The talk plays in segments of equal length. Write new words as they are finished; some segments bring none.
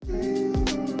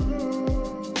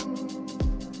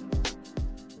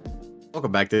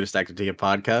Welcome back to the Stack to Ticket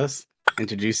podcast.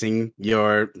 Introducing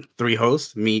your three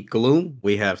hosts, me, Gloom,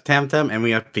 we have Tam Tam, and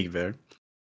we have Peaver.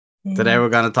 Today we're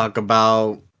going to talk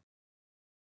about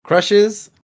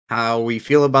crushes, how we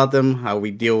feel about them, how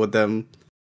we deal with them,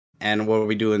 and what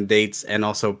we do in dates, and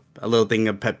also a little thing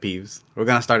of pet peeves. We're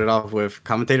going to start it off with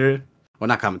commentator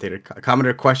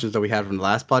questions that we had from the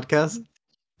last podcast.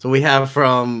 So we have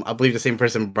from, I believe, the same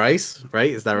person, Bryce,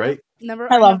 right? Is that right?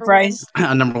 I love Bryce.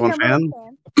 A number one fan.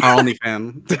 Our only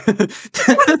fan.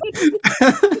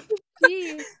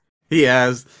 He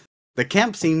has, the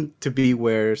camp seemed to be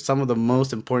where some of the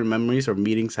most important memories or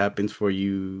meetings happens for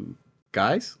you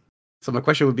guys. So my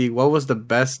question would be, what was the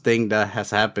best thing that has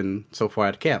happened so far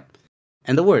at camp?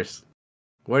 And the worst?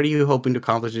 What are you hoping to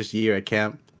accomplish this year at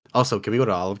camp? Also, can we go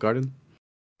to Olive Garden?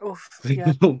 Oof,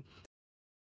 yeah.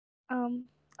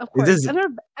 Of course. I've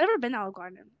never been to Olive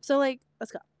Garden. So,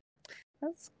 let's go.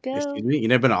 Let's go. Excuse me? You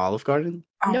never been to Olive Garden?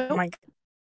 Oh, nope. My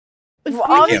God.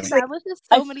 Well, established this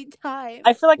so many times.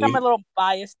 I feel like I'm a little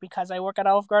biased because I work at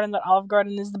Olive Garden, that Olive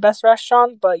Garden is the best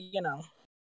restaurant, but, you know.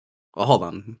 Well, hold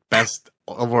on. Best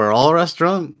overall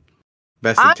restaurant?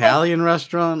 Best Italian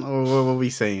restaurant? Or what are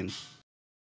we saying?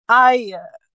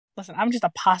 Listen, I'm just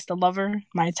a pasta lover.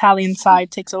 My Italian side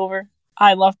takes over.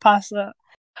 I love pasta.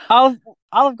 Olive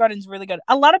Garden's really good.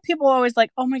 A lot of people are always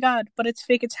like, oh my God, but it's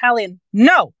fake Italian.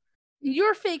 No!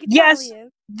 You're fake Italian.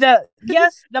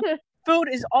 Yes, the food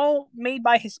is all made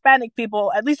by Hispanic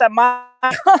people. At least at my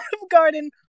Olive Garden,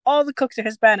 all the cooks are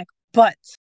Hispanic. But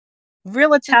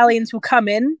real Italians who come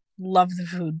in love the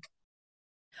food.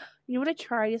 You know what I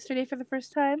tried yesterday for the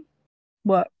first time?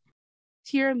 What?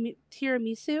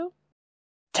 Tiramisu.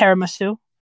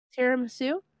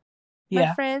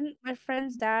 Yeah. My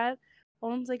friend's dad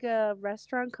owns like a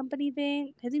restaurant company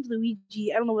thing. His name's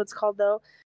Luigi. I don't know what it's called though.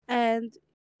 And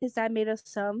his dad made us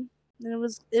some, and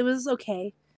it was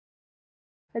okay.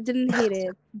 I didn't hate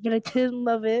it, but I didn't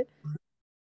love it.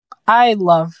 I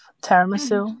love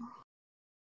tiramisu.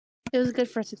 It was a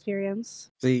good first experience.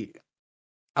 See,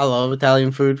 I love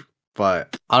Italian food,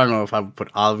 but I don't know if I would put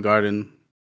Olive Garden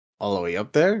all the way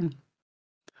up there.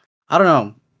 I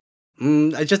don't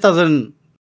know. It just doesn't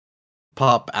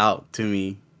pop out to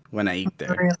me when I eat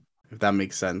there, if that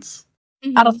makes sense.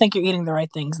 I don't think you're eating the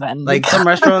right things then. Like some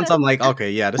restaurants, I'm like,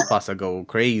 okay, yeah, this pasta go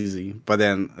crazy, but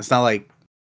then it's not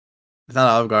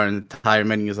Olive Garden. The entire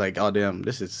menu is like, oh damn,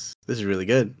 this is really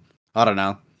good. I don't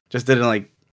know, just didn't like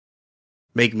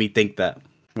make me think that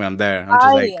when I'm there. I'm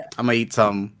just like, I'm gonna eat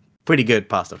some pretty good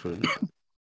pasta food.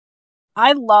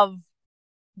 I love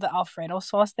the Alfredo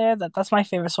sauce there. That's my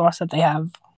favorite sauce that they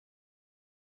have.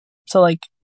 So like,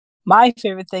 my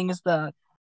favorite thing is the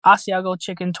Asiago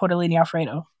chicken tortellini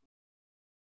Alfredo.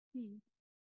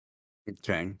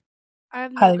 Okay.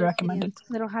 Highly recommended.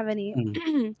 I don't have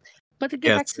any. But to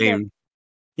get back to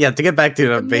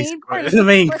the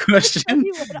main question.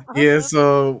 Yeah,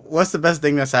 so what's the best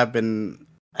thing that's happened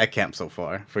at camp so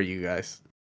far for you guys?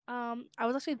 I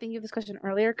was actually thinking of this question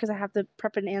earlier because I have to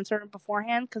prep an answer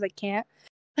beforehand because I can't.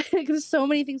 Because so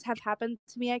many things have happened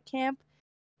to me at camp,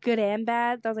 good and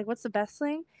bad. I was like, what's the best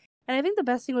thing? And I think the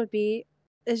best thing would be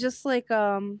is just like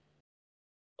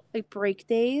break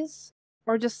days.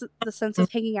 Or just the sense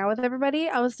of hanging out with everybody.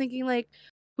 I was thinking like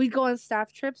we'd go on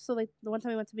staff trips. So like the one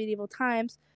time we went to Medieval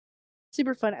Times,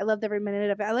 super fun. I loved every minute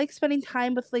of it. I like spending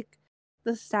time with like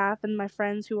the staff and my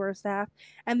friends who were staff.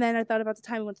 And then I thought about the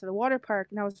time we went to the water park,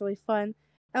 and that was really fun.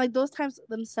 And like those times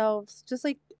themselves, just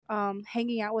like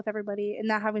hanging out with everybody and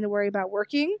not having to worry about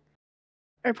working,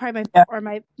 are probably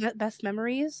my best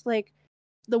memories. Like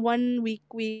the 1 week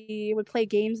we would play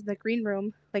games in the green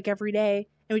room like every day.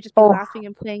 And we'd just be laughing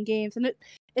and playing games. And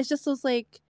it's just those,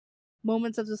 like,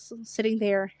 moments of just sitting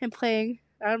there and playing,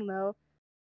 I don't know,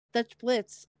 Dutch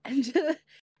Blitz. And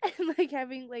like,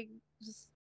 having, like, just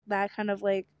that kind of,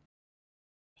 like,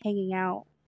 hanging out.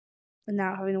 And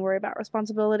not having to worry about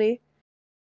responsibility.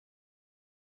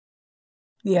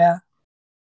 Yeah.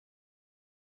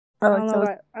 I don't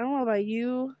know about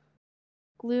you,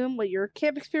 Gloom, what your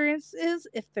camp experience is,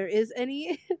 if there is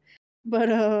any. But,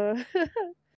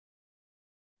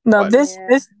 No, this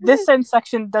certain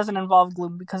section doesn't involve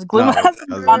Gloom because Gloom hasn't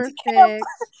gone to camp.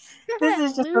 This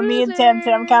is just for me and Tam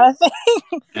kind of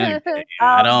thing.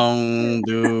 I don't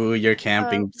do your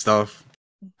camping stuff.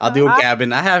 I'll do a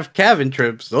cabin. I have cabin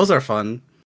trips. Those are fun.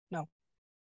 No.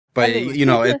 But, you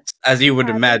know, it's as you would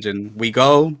imagine. We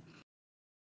go,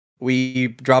 we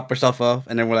drop our stuff off,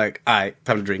 and then we're like, all right,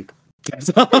 time to drink.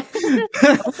 You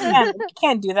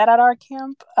can't do that at our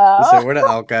camp. So we're the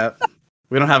Elk.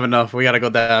 We don't have enough. We gotta go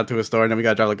down to a store, and then we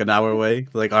gotta drive like an hour away.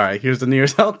 Like, all right, here's the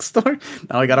nearest Elk store.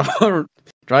 Now we gotta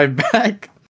drive back.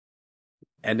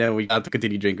 and then we got to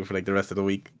continue drinking for like the rest of the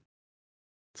week.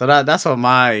 So that's what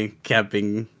my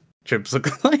camping trips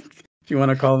look like, if you want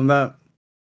to call them that.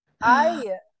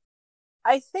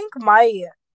 I think my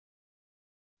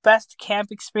best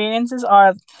camp experiences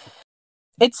are,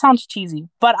 it sounds cheesy,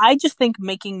 but I just think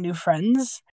making new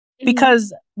friends,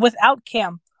 because without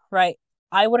camp, right,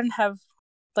 I wouldn't have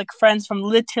like friends from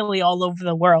literally all over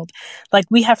the world. Like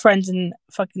we have friends in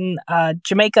fucking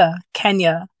Jamaica,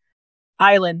 Kenya,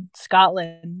 Ireland,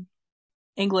 Scotland,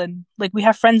 England. Like we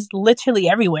have friends literally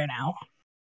everywhere now.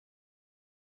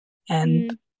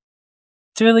 And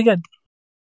it's really good.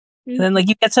 And then like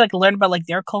you get to like learn about like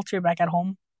their culture back at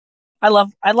home. I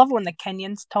love when the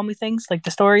Kenyans tell me things, like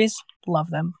the stories. Love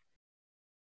them.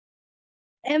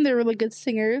 And they're really good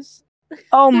singers.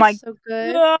 Oh my so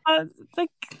good. God. Like,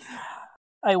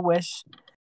 I wish.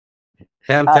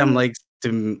 Tam likes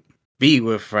to be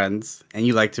with friends, and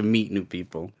you like to meet new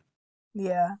people.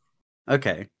 Yeah.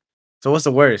 Okay. So what's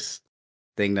the worst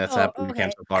thing that's happened in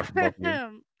camp so far for both of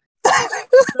you?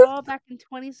 So back in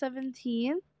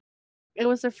 2017, it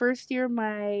was the first year of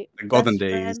my golden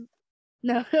days.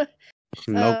 No.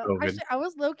 No COVID. Actually, I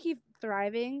was low-key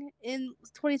thriving in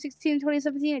 2016,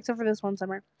 2017, except for this one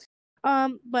summer.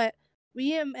 But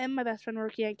me and my best friend were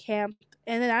working at camp,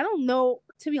 and then I don't know,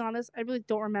 to be honest, I really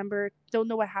don't remember, don't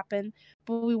know what happened,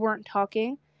 but we weren't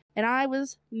talking, and I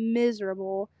was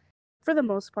miserable for the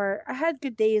most part. I had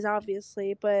good days,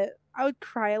 obviously, but I would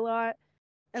cry a lot,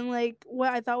 and like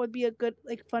what I thought would be a good,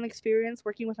 like, fun experience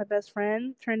working with my best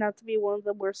friend turned out to be one of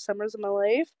the worst summers of my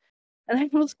life. And I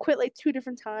almost quit like 2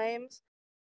 different times.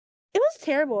 It was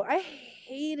terrible. I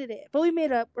hated it. But we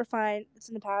made up. We're fine. It's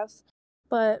in the past.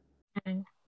 But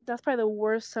that's probably the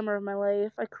worst summer of my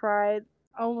life. I cried.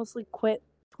 I almost like quit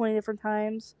 20 different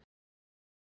times.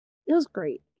 It was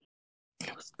great.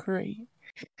 It was great.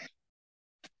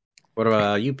 What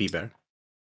about you, P-Bear?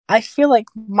 I feel like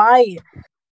my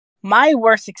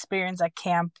worst experience at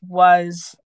camp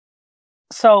was,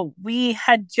 so we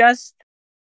had just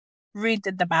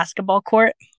redid the basketball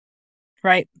court,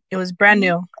 right? It was brand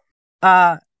new.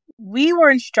 We were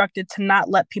instructed to not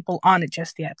let people on it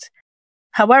just yet.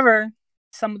 However,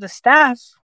 some of the staff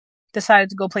decided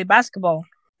to go play basketball,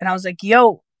 and I was like,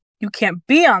 yo, you can't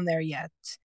be on there yet.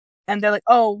 And they're like,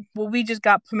 oh, well, we just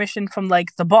got permission from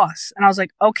like the boss. And I was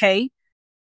like, okay,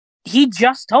 he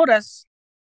just told us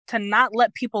to not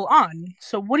let people on,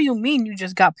 so what do you mean you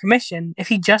just got permission if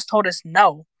he just told us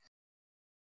no?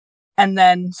 And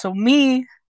then, so me,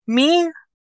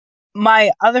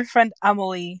 my other friend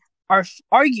Emily are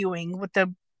arguing with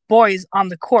the boys on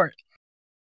the court,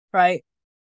 right?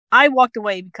 I walked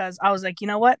away because I was like, you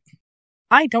know what?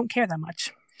 I don't care that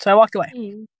much. So I walked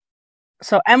away.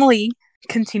 So Emily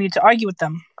continued to argue with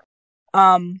them.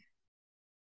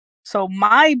 So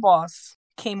my boss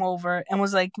came over and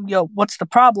was like, yo, what's the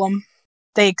problem?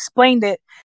 They explained it.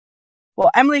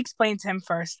 Well, Emily explained to him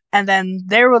first, and then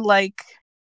they were like,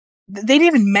 they didn't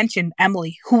even mention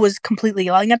Emily, who was completely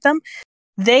yelling at them.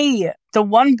 The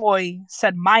one boy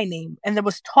said my name and then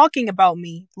was talking about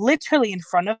me literally in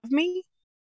front of me,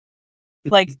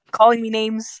 like calling me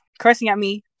names, cursing at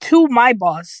me to my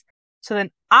boss. So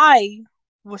then I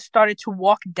was started to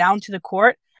walk down to the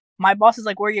court. My boss is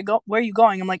like, where are you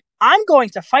going? I'm like, I'm going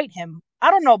to fight him.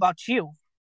 I don't know about you.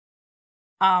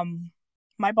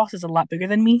 My boss is a lot bigger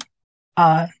than me.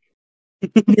 I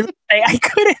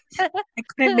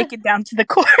couldn't make it down to the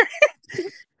court.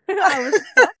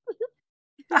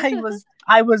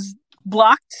 I was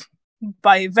blocked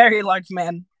by a very large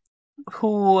man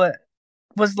who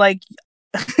was like,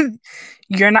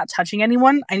 you're not touching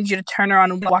anyone. I need you to turn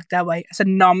around and walk that way. I said,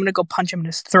 no, I'm gonna go punch him in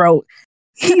his throat.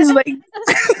 He's like,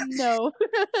 no.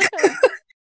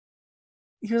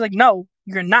 He was like, no,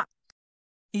 you're not.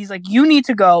 He's like, you need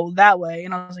to go that way.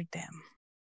 And I was like, damn,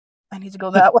 I need to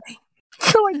go that way.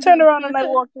 So I turned around and I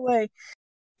walked away.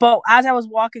 But as I was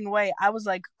walking away, I was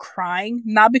like crying,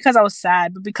 not because I was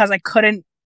sad, but because I couldn't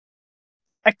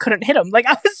hit him. Like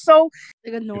I was so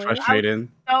like annoyed, frustrated.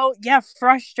 So yeah,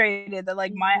 frustrated that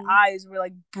like my eyes were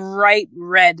like bright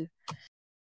red.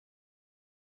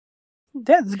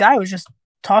 Yeah, this guy was just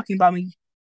talking about me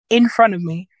in front of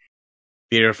me.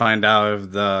 Peter find out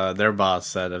if their boss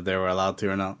said if they were allowed to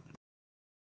or not,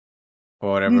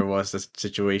 or whatever was the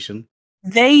situation.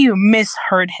 They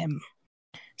misheard him.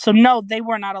 So no, they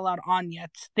were not allowed on yet.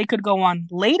 They could go on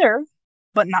later,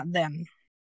 but not then.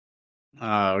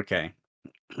 Oh, okay.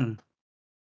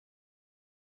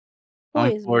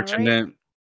 Boys, unfortunate. Right?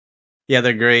 Yeah,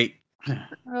 they're great.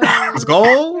 Let's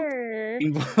go.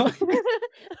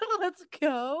 Let's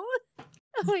go.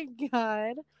 Oh my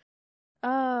god.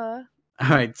 All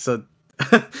right, so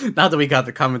Now that we got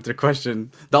the commenter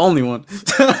question, the only one.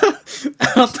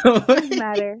 Out the Doesn't way.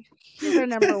 matter. He's our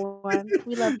number one.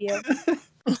 We love you.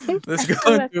 Let's go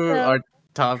So into that's our That's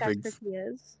topics. what he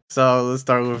is. So let's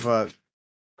start with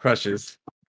crushes.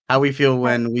 How we feel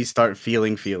when we start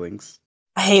feeling feelings.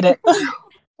 I hate it.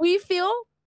 We feel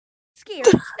scared.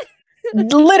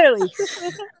 Literally.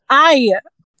 I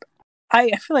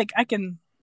feel like I can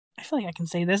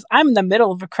say this. I'm in the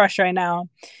middle of a crush right now,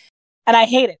 and I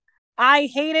hate it. I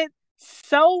hate it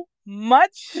so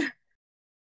much.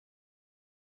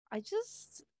 I'm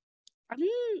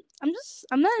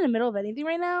not in the middle of anything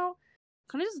right now.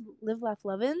 Kind of just live, laugh,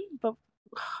 loving, but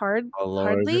Oh, Lord.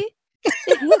 hardly.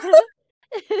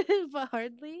 But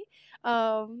hardly.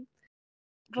 But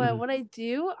what I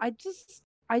do, I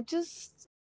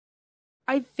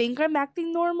think I'm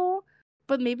acting normal,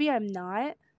 but maybe I'm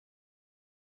not.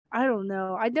 I don't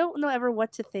know. I don't know ever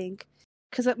what to think,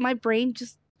 because my brain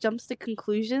just jumps to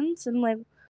conclusions and like,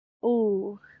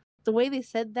 oh, the way they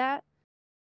said that,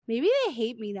 maybe they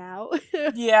hate me now.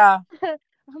 Yeah.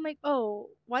 I'm like, oh,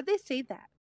 why'd they say that?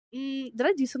 Did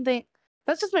I do something?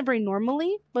 That's just my brain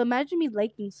normally, but imagine me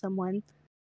liking someone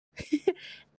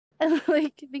and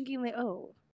like thinking like,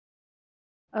 oh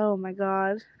my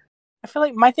god. I feel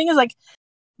like my thing is like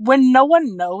when no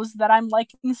one knows that I'm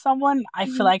liking someone, I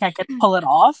feel like I could pull it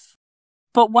off.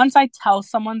 But once I tell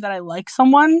someone that I like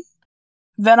someone,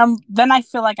 then I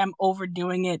feel like I'm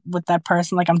overdoing it with that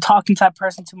person. Like I'm talking to that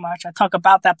person too much. I talk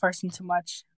about that person too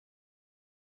much.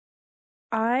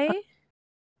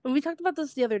 When we talked about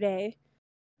this the other day,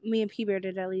 me and P-Bear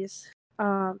did at least.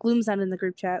 Gloom's not in the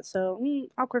group chat, so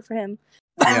awkward for him.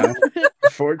 Yeah,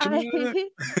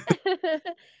 unfortunately.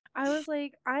 I was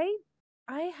like, I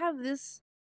have this.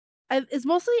 It's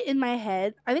mostly in my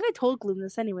head. I think I told Gloom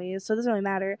this anyways, so it doesn't really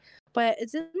matter. But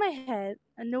it's in my head.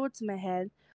 I know it's in my head.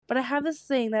 But I have this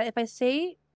thing that if I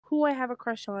say who I have a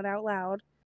crush on out loud,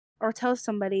 or tell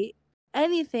somebody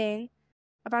anything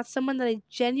about someone that I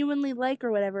genuinely like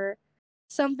or whatever,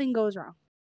 something goes wrong.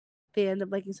 They end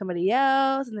up liking somebody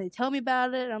else, and they tell me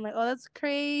about it, and I'm like, oh, that's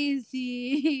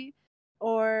crazy.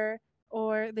 or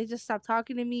they just stop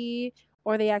talking to me,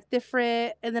 or they act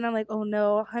different, and then I'm like, oh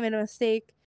no, I made a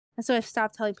mistake. And so I've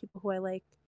stopped telling people who I like.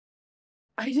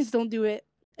 I just don't do it.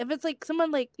 If it's like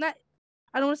someone like not,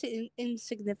 I don't want to say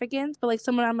insignificant, but like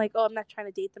someone I'm like, oh, I'm not trying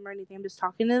to date them or anything. I'm just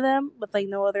talking to them with like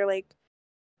no other like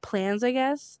plans, I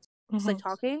guess. Just like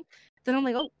talking. Then I'm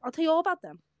like, oh, I'll tell you all about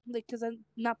them. Like, because I'm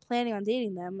not planning on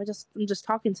dating them. I'm just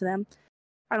talking to them.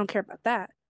 I don't care about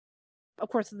that. Of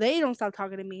course, they don't stop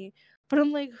talking to me. But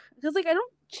I'm like, because like I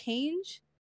don't change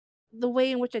the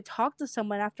way in which I talk to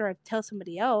someone after I tell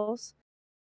somebody else.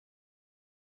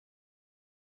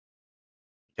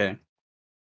 Okay.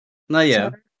 No, yeah.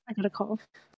 Sorry, I got a call.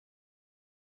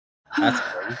 That's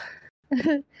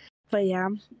But yeah,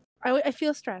 I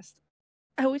feel stressed.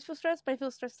 I always feel stressed, but I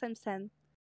feel stressed times 10.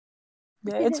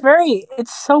 Yeah,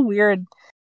 it's so weird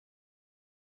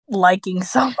liking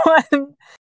someone.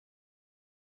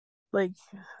 Like,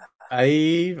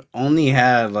 I've only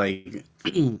had like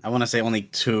I want to say only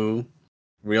 2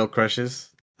 real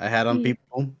crushes I had on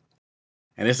people,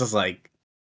 and this is like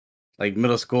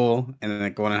middle school and then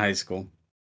like going in high school.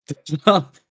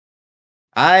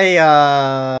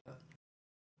 I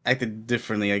acted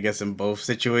differently, I guess, in both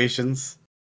situations,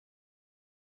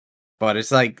 but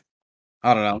it's like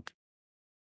I don't know.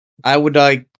 I would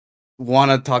like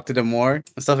want to talk to them more and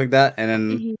stuff like that, and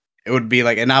then it would be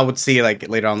like, and I would see like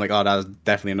later on, like, oh, that was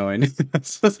definitely annoying.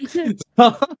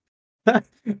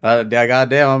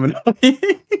 Goddamn, I'm annoying.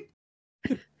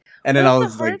 And then I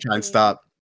was like trying to stop.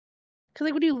 Because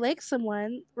like when you like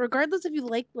someone, regardless if you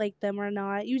like them or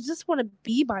not, you just want to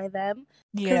be by them.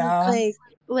 yeah. It's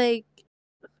like,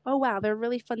 oh wow, they're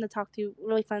really fun to talk to,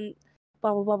 really fun,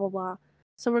 blah blah blah blah blah.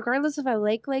 So regardless if I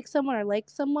like someone or like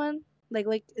someone,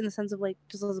 like in the sense of like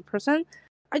just as a person,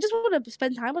 I just want to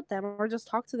spend time with them or just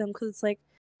talk to them because it's like,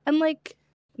 and like,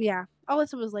 yeah, all I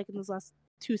said was like in those last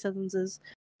 2 sentences,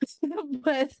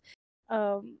 but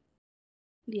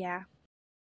yeah,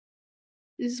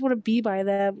 you just want to be by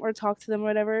them or talk to them or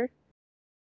whatever.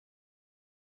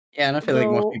 Yeah, and I feel like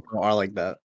most people are like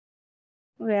that.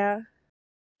 Yeah.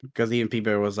 Because even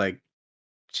P-Bear was like,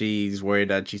 she's worried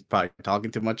that she's probably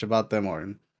talking too much about them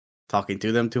or talking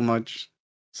to them too much.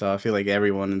 So I feel like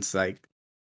everyone is like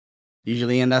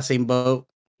usually in that same boat.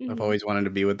 I've always wanted to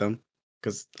be with them.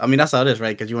 Because, I mean, that's how it is,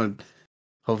 right? Because you want to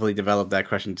hopefully develop that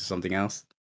crush into something else.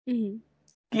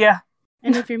 Yeah.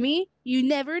 And if you're me, you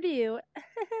never do.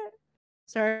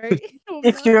 Sorry.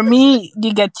 If you're me,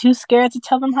 you get too scared to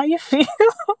tell them how you feel.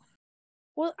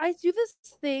 Well, I do this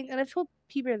thing, and I've told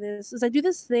P-Bear this, is I do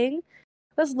this thing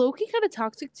That's low-key kind of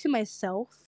toxic to myself.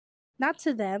 Not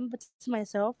to them, but to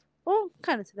myself. Well,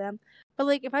 kind of to them. But,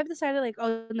 like, if I've decided, like,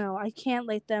 oh, no, I can't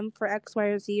like them for X, Y,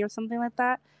 or Z or something like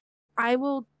that, I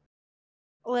will,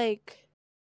 like,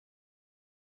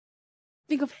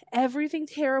 think of everything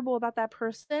terrible about that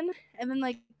person and then,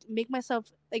 like, make myself,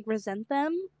 like, resent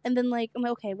them. And then, like, I'm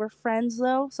like, okay, we're friends,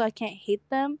 though, so I can't hate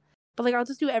them. But, like, I'll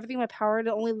just do everything in my power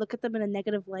to only look at them in a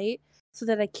negative light so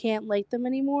that I can't like them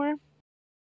anymore.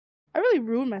 I really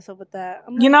ruined myself with that.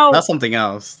 I'm You like, know, That's something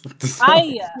else.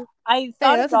 I hey,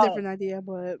 thought that's a about different idea,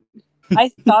 but I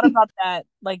thought about that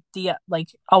like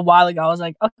a while ago. I was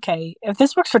like, okay, if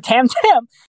this works for Tam Tam,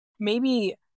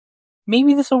 maybe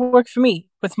this will work for me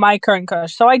with my current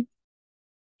crush. So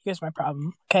here's my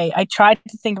problem. Okay, I tried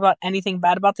to think about anything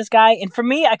bad about this guy, and for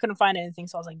me, I couldn't find anything.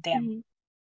 So I was like, damn. Mhm.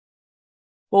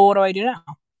 Well, what do I do now?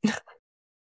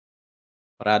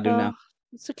 What I do now?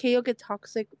 It's okay. You'll get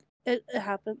toxic. It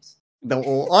happens. The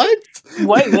what?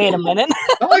 Wait a minute.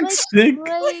 Toxic.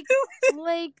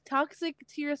 like toxic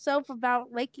to yourself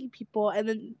about liking people and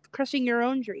then crushing your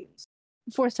own dreams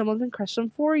before someone can crush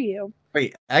them for you.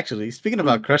 Wait, actually, speaking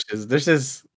about crushes, there's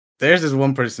this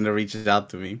one person that reaches out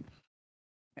to me,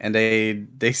 and they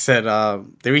said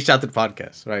they reached out to the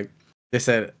podcast, right? They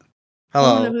said,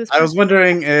 "Hello, know who this I was person is.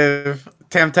 wondering if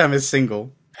Tam Tam is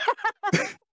single."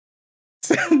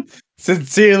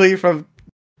 Sincerely from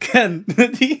Ken.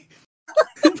 Don't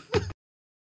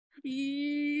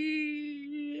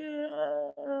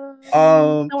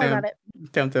worry about it.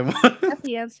 Tam. That's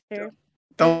the answer.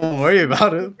 Don't worry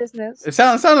about it. Business. It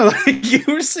sounded like you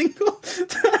were single.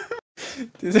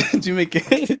 Did you make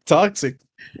it toxic?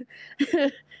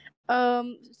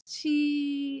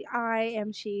 She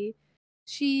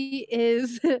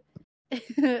is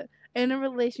in a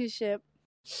relationship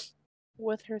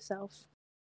with herself.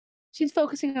 She's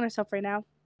focusing on herself right now.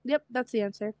 Yep, that's the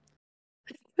answer.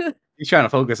 He's trying to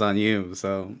focus on you,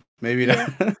 so maybe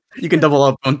Yeah. you can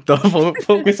double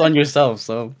focus on yourself.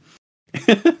 So,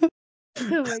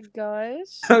 Oh my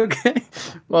gosh. okay.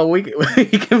 Well, we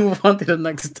can move on to the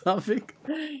next topic.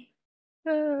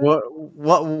 What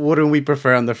wouldn't we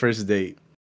prefer on the first date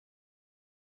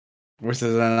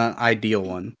versus an ideal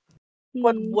one?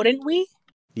 What wouldn't we?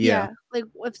 Yeah. Like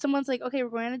if someone's like, okay, we're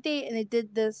going on a date and they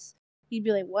did this, you'd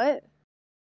be like, what?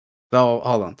 So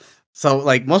hold on. So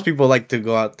like most people like to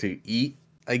go out to eat,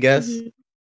 I guess,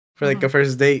 for like a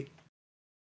first date.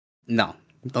 No,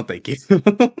 thank you.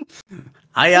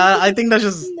 I think that's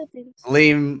just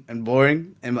lame and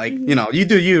boring, and like you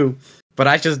do you, but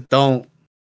I just don't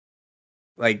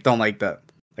like that.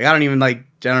 Like I don't even like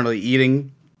generally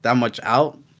eating that much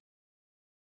out,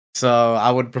 so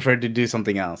I would prefer to do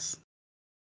something else.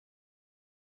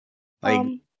 Like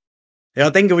I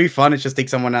think it'd be fun. It's just take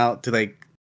someone out to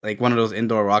like one of those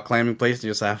indoor rock climbing places,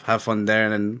 just have fun there,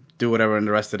 and then do whatever in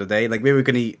the rest of the day. Like maybe we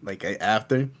can eat like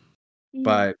after,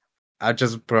 but I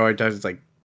just prioritize like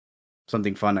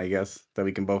something fun, I guess, that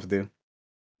we can both do.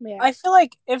 Yeah. I feel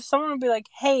like if someone would be like,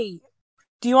 hey,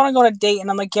 do you want to go on a date? And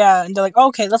I'm like, yeah. And they're like,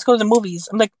 okay, let's go to the movies.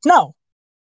 I'm like, no.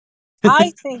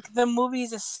 I think the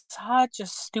movies is such a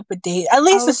stupid date. At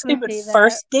least a stupid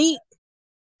first date.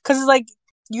 Because it's like,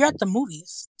 you're at the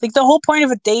movies. Like, the whole point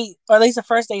of a date, or at least the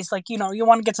first date, is like, you know, you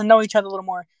want to get to know each other a little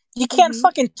more. You can't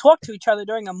fucking talk to each other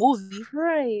during a movie.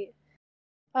 Right.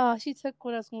 Oh, she took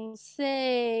what I was going to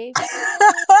say.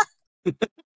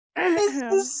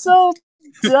 This is so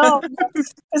dumb.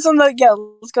 It's I'm like, yeah,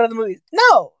 let's go to the movies.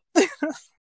 No!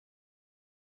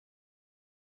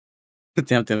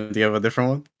 Tim, do you have a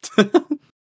different one?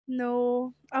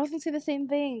 No, I was gonna say the same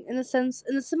thing in a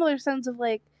similar sense of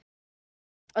like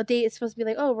a date is supposed to be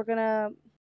like, oh, we're gonna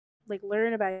like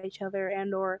learn about each other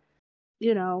and or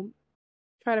you know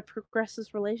try to progress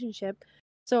this relationship.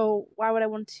 So why would I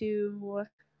want to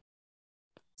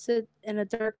sit in a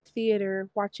dark theater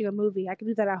watching a movie? I could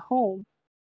do that at home.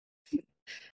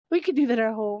 We could do that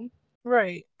at home,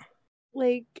 right?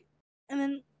 Like, and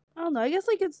then I don't know. I guess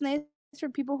like it's nice for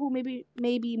people who maybe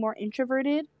be more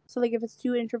introverted. So like if it's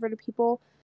two introverted people,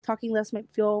 talking less might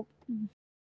feel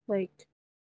like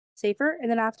safer,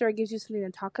 and then after it gives you something to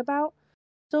talk about.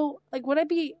 So like would I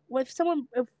be if someone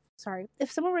were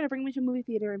to bring me to a movie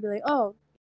theater and be like, oh,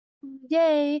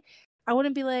 yay, I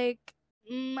wouldn't be like,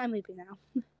 I'm leaving now.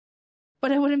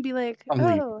 But I wouldn't be like,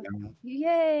 oh,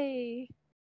 yay,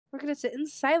 we're gonna sit in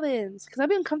silence, because I'd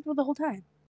be uncomfortable the whole time.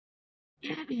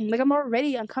 Like I'm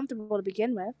already uncomfortable to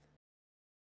begin with,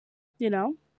 you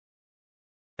know.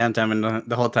 Time and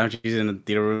the whole time she's in the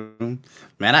theater room.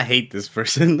 Man, I hate this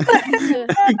person.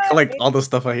 Collect all the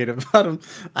stuff I hate about him.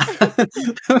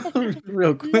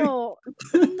 Real quick. No.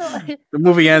 The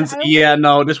movie ends. Yeah,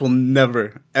 no, this will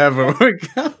never ever work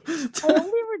out. I only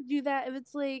ever do that if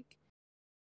it's like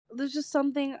there's just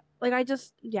something like I'm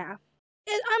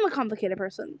a complicated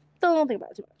person. Don't think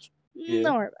about it too much. Yeah.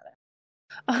 Don't worry about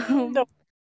it. No.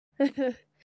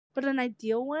 But an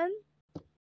ideal one.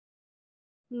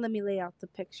 Let me lay out the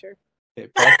picture. Okay,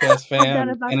 podcast I've thought fam,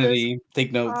 about Kennedy,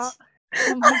 take notes.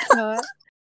 Oh my god.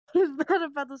 I've thought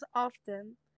about this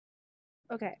often.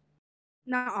 Okay.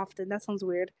 Not often. That sounds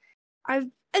weird.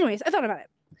 Anyways, I thought about it.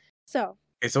 So.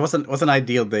 Okay, so what's an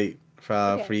ideal date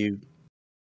for you?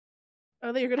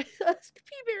 Oh, you're gonna ask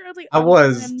P-Bear. I was like,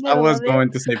 I was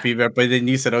going to say P-Bear, but then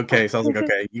you said okay, so I was like,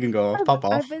 okay, you can go pop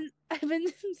off. I've been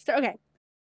okay.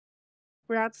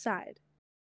 We're outside.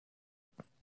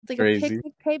 It's like Crazy. a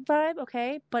picnic type vibe,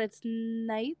 okay? But it's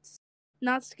nights.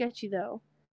 Not sketchy though.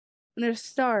 And there's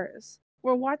stars.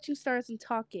 We're watching stars and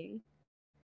talking.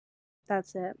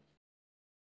 That's it.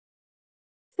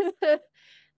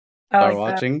 Start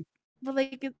watching. But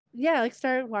like,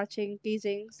 start watching,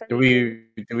 gazing. Do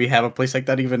we have a place like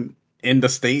that even in the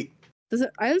state?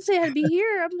 I didn't say I'd be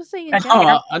here. I'm just saying.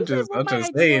 I'm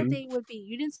just saying. Date would be.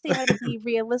 You didn't say how to be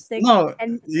realistic. No,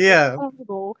 and yeah.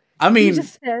 possible. I mean, you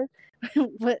just said,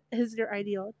 what is your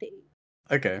ideal date?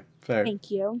 Okay, fair. Thank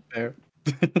you. Fair.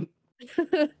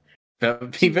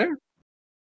 P-Bear?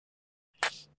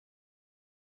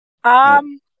 My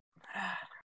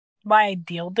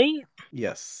ideal date?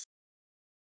 Yes.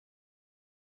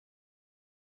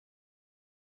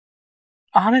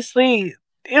 Honestly,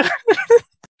 it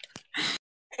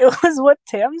was what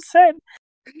Tam said.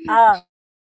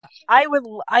 I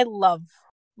love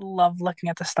looking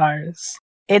at the stars.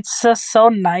 It's just so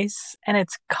nice and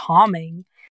it's calming.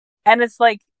 And it's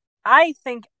like, I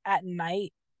think at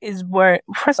night is where,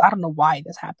 first, I don't know why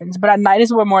this happens, but at night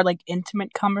is where more like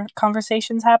intimate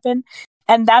conversations happen.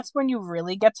 And that's when you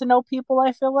really get to know people,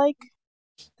 I feel like.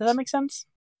 Does that make sense?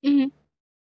 Mm-hmm.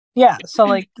 Yeah, so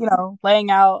like,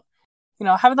 laying out,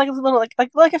 having like a little,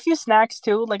 like a few snacks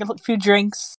too, like a few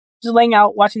drinks, just laying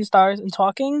out, watching stars and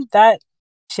talking. That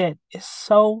shit is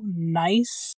so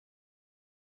nice.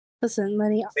 Listen,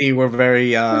 Lenny. See, we're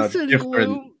very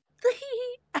different.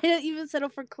 I didn't even settle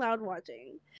for cloud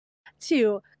watching.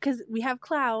 Too, because we have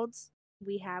clouds.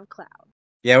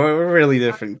 Yeah, we're really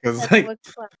different because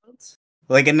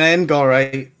like in the end goal,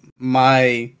 right?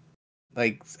 My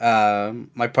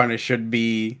partner should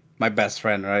be my best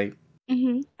friend, right?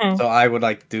 Mm-hmm. So I would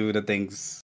like to do the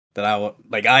things that I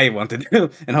want to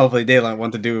do, and hopefully they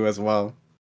want to do as well.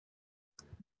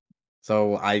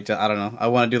 So I don't know. I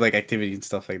want to do like activities and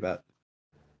stuff like that.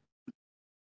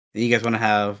 And you guys want to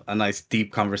have a nice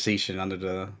deep conversation under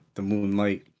the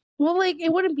moonlight. Well, like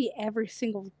it wouldn't be every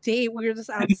single day we're just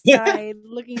outside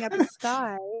looking at the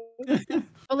sky.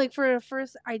 But like for a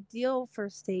ideal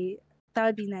first date, that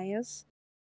would be nice.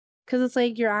 Because it's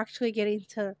like you're actually getting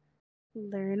to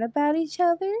learn about each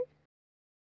other.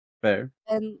 Fair.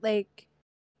 And like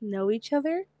know each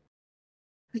other.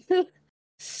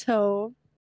 So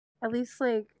at least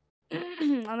like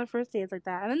on the first date it's like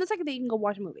that. And then the second date you can go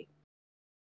watch a movie.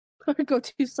 Or go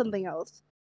do something else.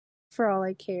 For all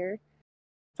I care.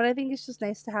 But I think it's just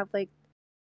nice to have like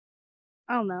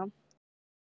I don't know.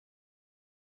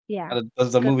 Yeah.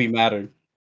 Does the movie matter?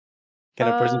 Can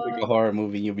a person pick a horror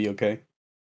movie and you'll be okay?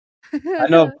 I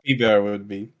know P-Bear would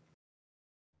be.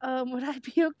 Would I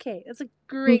be okay? That's a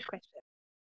great question.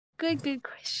 Good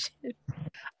question.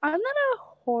 I'm not a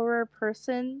horror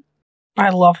person. I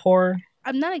love horror.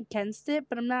 I'm not against it,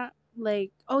 but I'm not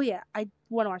like, oh yeah, I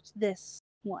want to watch this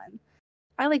one.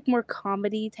 I like more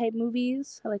comedy type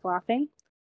movies. I like laughing.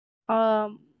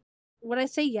 Would I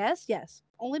say yes? Yes.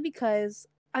 Only because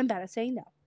I'm bad at saying no.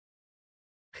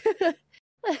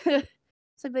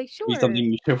 So I'd be like, sure. It's something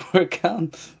you should work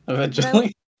on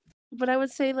eventually. But I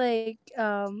would say like,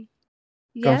 yes.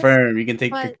 Confirm. You can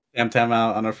take Tam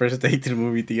out on our first date to the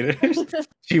movie theaters.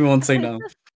 She won't say no.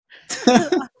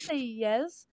 I'll say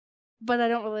yes, but I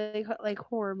don't really like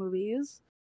horror movies.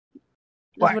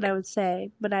 That's what I would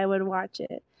say, but I would watch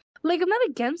it. Like, I'm not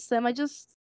against them. I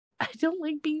don't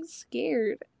like being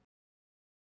scared.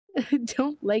 I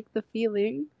don't like the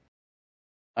feeling.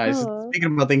 Alright, so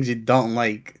speaking about things you don't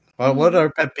like, what are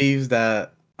pet peeves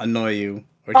that annoy you?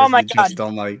 Or just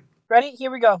don't like? Ready?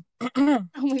 Here we go. Oh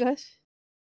my gosh.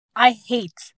 I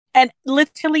hate, and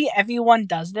literally everyone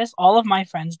does this, all of my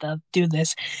friends do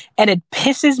this, and it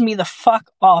pisses me the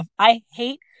fuck off. I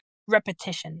hate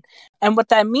repetition. And what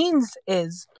that means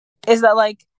is that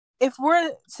like, if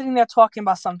we're sitting there talking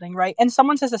about something, right, and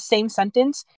someone says the same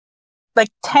sentence like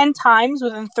 10 times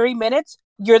within 3 minutes,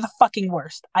 you're the fucking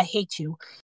worst. I hate you.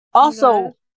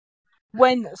 Also,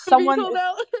 when someone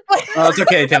No, it's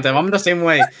okay, Temtem. I'm the same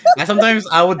way. Sometimes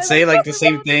I would say like the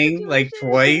same thing like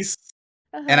twice,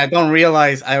 and I don't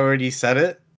realize I already said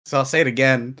it. So I'll say it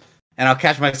again, and I'll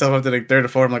catch myself up to the third or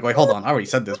fourth. I'm like, wait, hold on, I already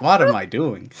said this. What am I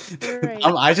doing? Right.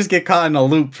 I just get caught in a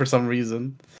loop for some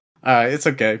reason. Alright, it's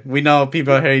okay. We know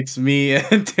people hates me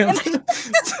and Temtem.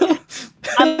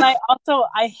 And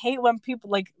I hate when people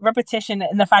like repetition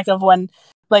in the fact of when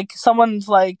like someone's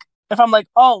like, if I'm like,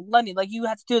 oh Lenny, like you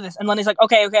have to do this, and Lenny's like,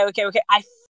 okay, I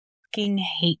fucking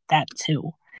hate that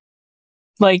too.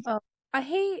 Like I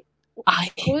hate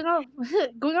going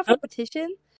off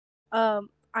repetition.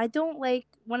 I don't like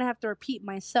when I have to repeat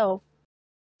myself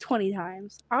 20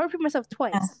 times. I'll repeat myself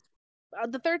twice.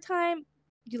 The third time,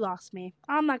 you lost me.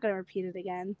 I'm not gonna repeat it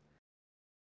again.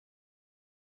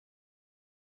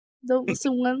 Don't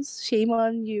listen once, shame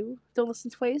on you. Don't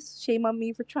listen twice, shame on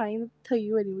me for trying to tell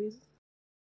you anyways.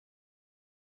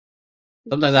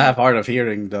 Sometimes I have hard of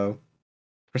hearing though,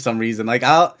 for some reason. Like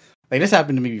this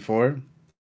happened to me before.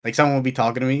 Like someone will be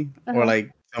talking to me, or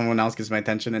like someone else gets my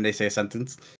attention and they say a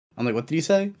sentence. I'm like, what did you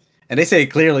say? And they say it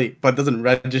clearly, but it doesn't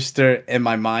register in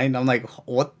my mind. I'm like,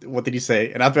 what did you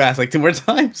say? And after I ask like 2 more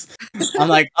times, I'm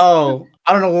like, oh,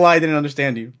 I don't know why I didn't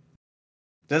understand you.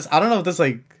 I don't know if this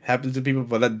like happens to people,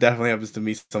 but that definitely happens to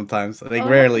me sometimes. Like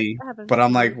rarely, but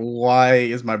I'm like, why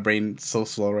is my brain so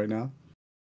slow right now?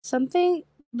 Something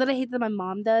that I hate that my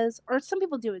mom does, or some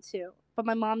people do it too, but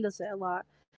my mom does it a lot,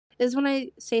 is when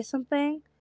I say something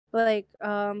like,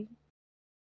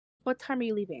 what time are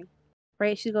you leaving?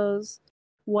 Right? She goes,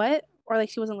 what? Or like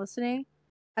she wasn't listening,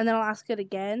 and then I'll ask it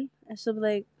again, and she'll be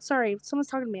like, sorry, someone's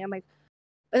talking to me. I'm like,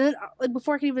 and then like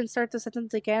before I can even start the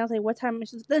sentence again, I'll say, what time?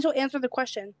 Then she'll answer the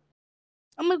question.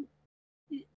 I'm like,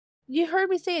 you heard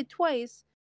me say it twice,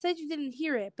 said you didn't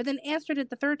hear it, but then answered it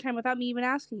the third time without me even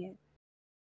asking it.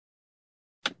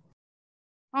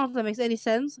 I don't know if that makes any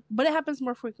sense, but it happens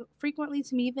more frequently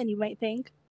to me than you might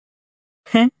think.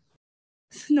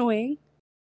 It's annoying.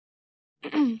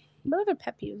 What other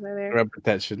pet peeves are there?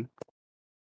 Repetition.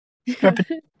 You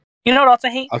know what else I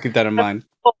hate? I'll keep that in mind.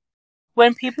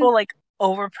 When people like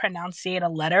overpronunciate a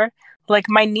letter. Like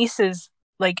my nieces,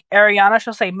 like Ariana,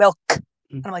 she'll say milk.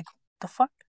 And I'm like, the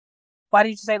fuck? Why did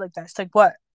you say it like that? She's like,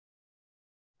 what?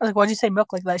 I was like, why'd you say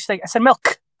milk like that? She's like, I said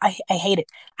milk. I hate it.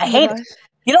 I hate it.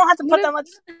 You don't have to put that much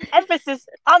emphasis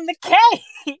on the K.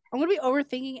 I'm gonna be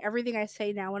overthinking everything I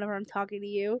say now whenever I'm talking to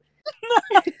you.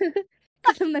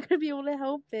 Because I'm not gonna be able to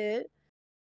help it.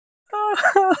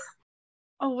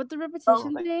 Oh, with the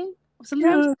repetition thing,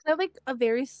 sometimes I have like a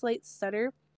very slight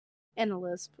stutter and a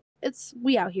lisp.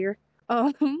 We out here.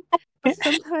 But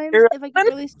sometimes if I get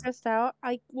really stressed out,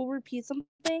 I will repeat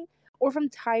something, or if I'm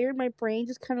tired, my brain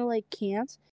just kind of like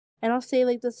can't, and I'll say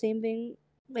like the same thing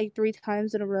like 3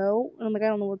 times in a row, and I'm like, I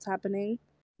don't know what's happening.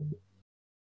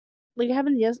 Like it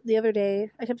happened the other day.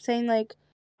 I kept saying like,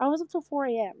 I was up till 4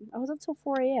 a.m. I was up till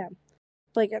 4 a.m.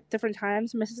 Like at different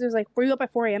times. My sister's like, were you up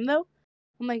at 4 a.m. though?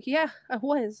 I'm like, yeah, I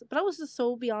was, but I was just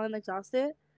so beyond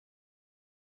exhausted.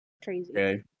 Crazy.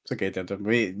 Okay, it's okay, Tenta.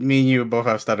 Me and you both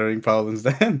have stuttering problems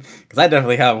then, because I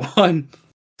definitely have one.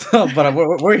 But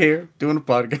we're here doing a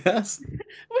podcast.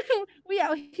 we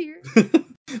out here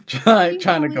trying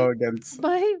to go against.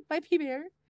 Bye, P Bear.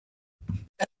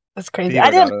 That's crazy.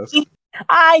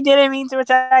 I didn't mean to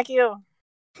attack you.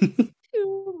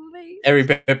 Too late. Every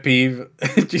pet peeve,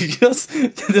 just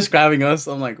describing us.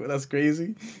 I'm like, well, that's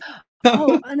crazy.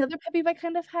 Oh, another pet peeve I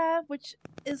kind of have, which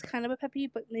is kind of a pet peeve,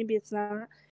 but maybe it's not,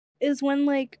 is when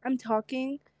like I'm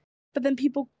talking, but then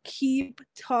people keep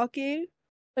talking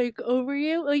like over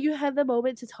you. Like you had the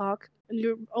moment to talk, and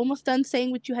you're almost done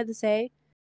saying what you had to say,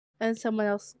 and someone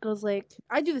else goes like,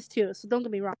 I do this too, so don't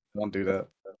get me wrong. Don't do that.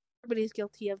 Everybody's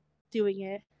guilty of doing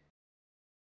it.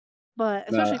 But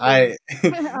especially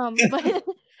but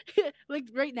like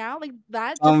right now, like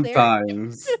that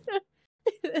sometimes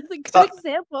it's a good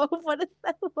example of what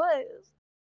that was.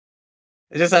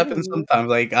 It just happens sometimes.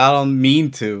 Like I don't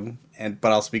mean to,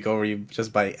 but I'll speak over you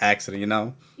just by accident, you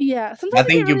know? Yeah. Sometimes I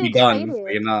think really you'll be done,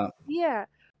 but you're not. Yeah.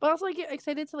 But also I get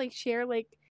excited to like share like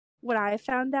what I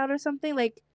found out or something.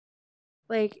 Like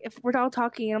if we're all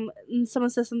talking and someone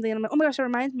says something and I'm like, oh my gosh, that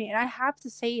reminds me, and I have to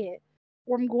say it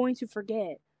or I'm going to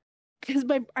forget. Because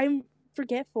I'm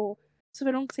forgetful. So if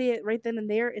I don't say it right then and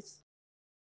there, it's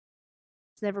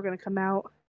never gonna come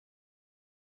out.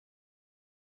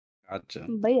 Gotcha.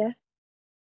 But yeah.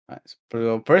 Right.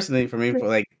 But personally, for me, for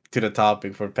like to the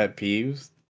topic for pet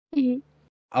peeves, mm-hmm.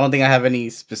 I don't think I have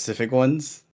any specific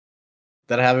ones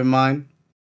that I have in mind,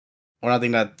 or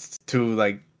nothing that's too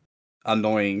like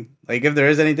annoying. Like if there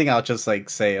is anything, I'll just like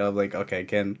say, "Oh, like okay,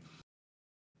 can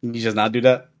you just not do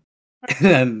that?" And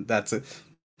then that's it.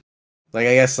 Like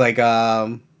I guess like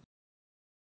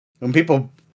when people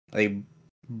like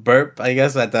burp, I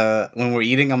guess at the when we're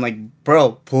eating, I'm like,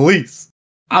 bro, please,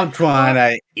 I'm trying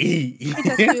to eat.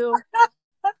 I guess you.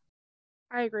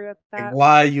 I agree with Like, that.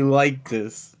 why you like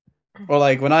this? Or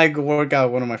like when I go work out,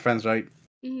 with one of my friends, right?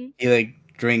 Hmm. He like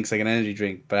drinks like an energy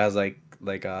drink, but it has like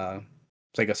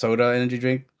it's like a soda energy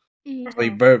drink. Hmm. So he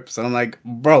burps, and I'm like,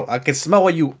 bro, I can smell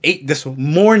what you ate this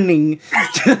morning.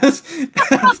 Just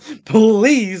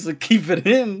please keep it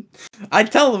in. I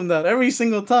tell him that every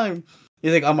single time.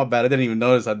 He's like, oh my bad, I didn't even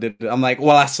notice I did it. I'm like,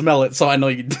 well, I smell it, so I know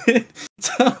you did.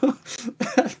 So,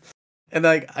 and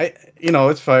like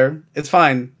it's fair, it's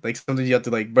fine. Like sometimes you have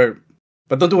to like burp,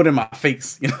 but don't do it in my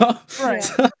face, Right.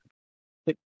 So,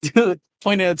 like,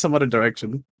 point it at some other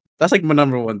direction. That's like my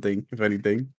number one thing, if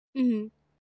anything. Hmm.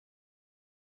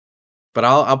 But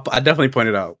I definitely point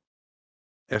it out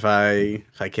if I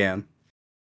can.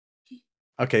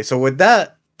 Okay, so with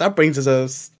that brings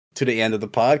us to the end of the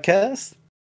podcast.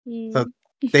 So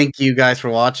thank you guys for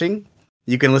watching.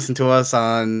 You can listen to us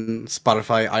on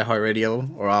Spotify,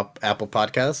 iHeartRadio, or Apple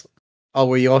Podcasts. Oh,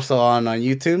 we're also on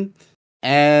YouTube.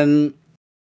 And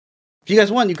if you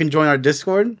guys want, you can join our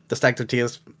Discord, the Stack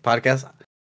Tortillas podcast.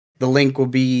 The link will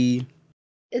be...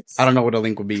 I don't know what the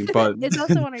link will be, but... It's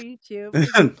also on our YouTube. If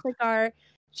you click our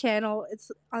channel,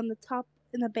 it's on the top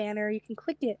in the banner. You can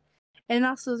click it. And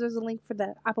also there's a link for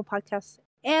the Apple Podcasts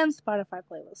and Spotify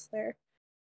playlist there.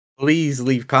 Please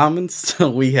leave comments.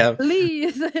 We have...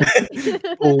 Please!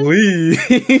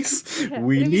 Please! Yeah,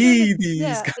 We and need these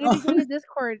and if you go to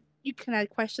Discord, you can add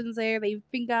questions there that you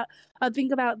think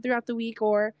about throughout the week,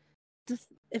 or just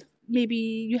if maybe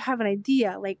you have an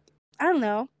idea, like, I don't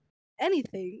know,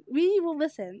 anything. We will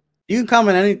listen. You can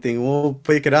comment anything. We'll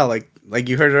pick it out. Like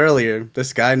you heard earlier,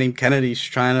 this guy named Kennedy's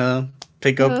trying to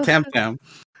pick up Tam Tam.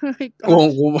 Oh my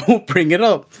gosh. We'll bring it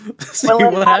up. See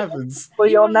Well, what happens. Well,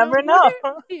 you'll wanna never know.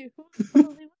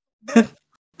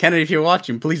 Kennedy, if you're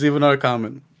watching, please leave another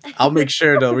comment. I'll make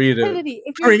sure to read it. Kennedy,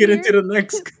 if you're Bring it here, into the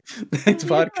next please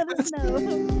let us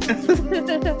podcast.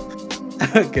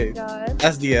 know. Okay, God.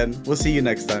 that's the end. We'll see you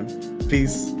next time.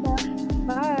 Peace. Bye.